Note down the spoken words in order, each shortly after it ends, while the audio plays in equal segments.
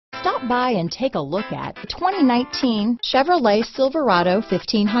Stop by and take a look at the 2019 Chevrolet Silverado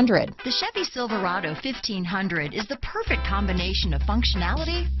 1500. The Chevy Silverado 1500 is the perfect combination of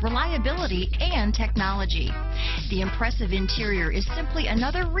functionality, reliability, and technology. The impressive interior is simply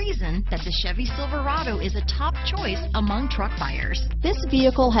another reason that the Chevy Silverado is a top choice among truck buyers. This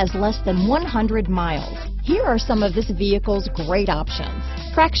vehicle has less than 100 miles. Here are some of this vehicle's great options: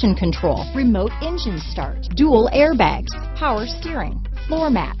 traction control, remote engine start, dual airbags, power steering, floor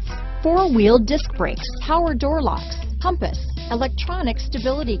mats, four-wheel disc brakes, power door locks, compass, electronic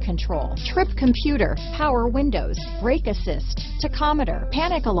stability control, trip computer, power windows, brake assist, tachometer,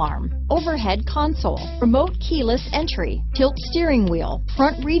 panic alarm, overhead console, remote keyless entry, tilt steering wheel,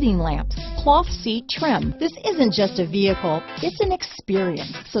 front reading lamps, cloth seat trim. This isn't just a vehicle, it's an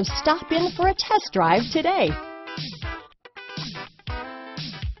experience. So stop in for a test drive today.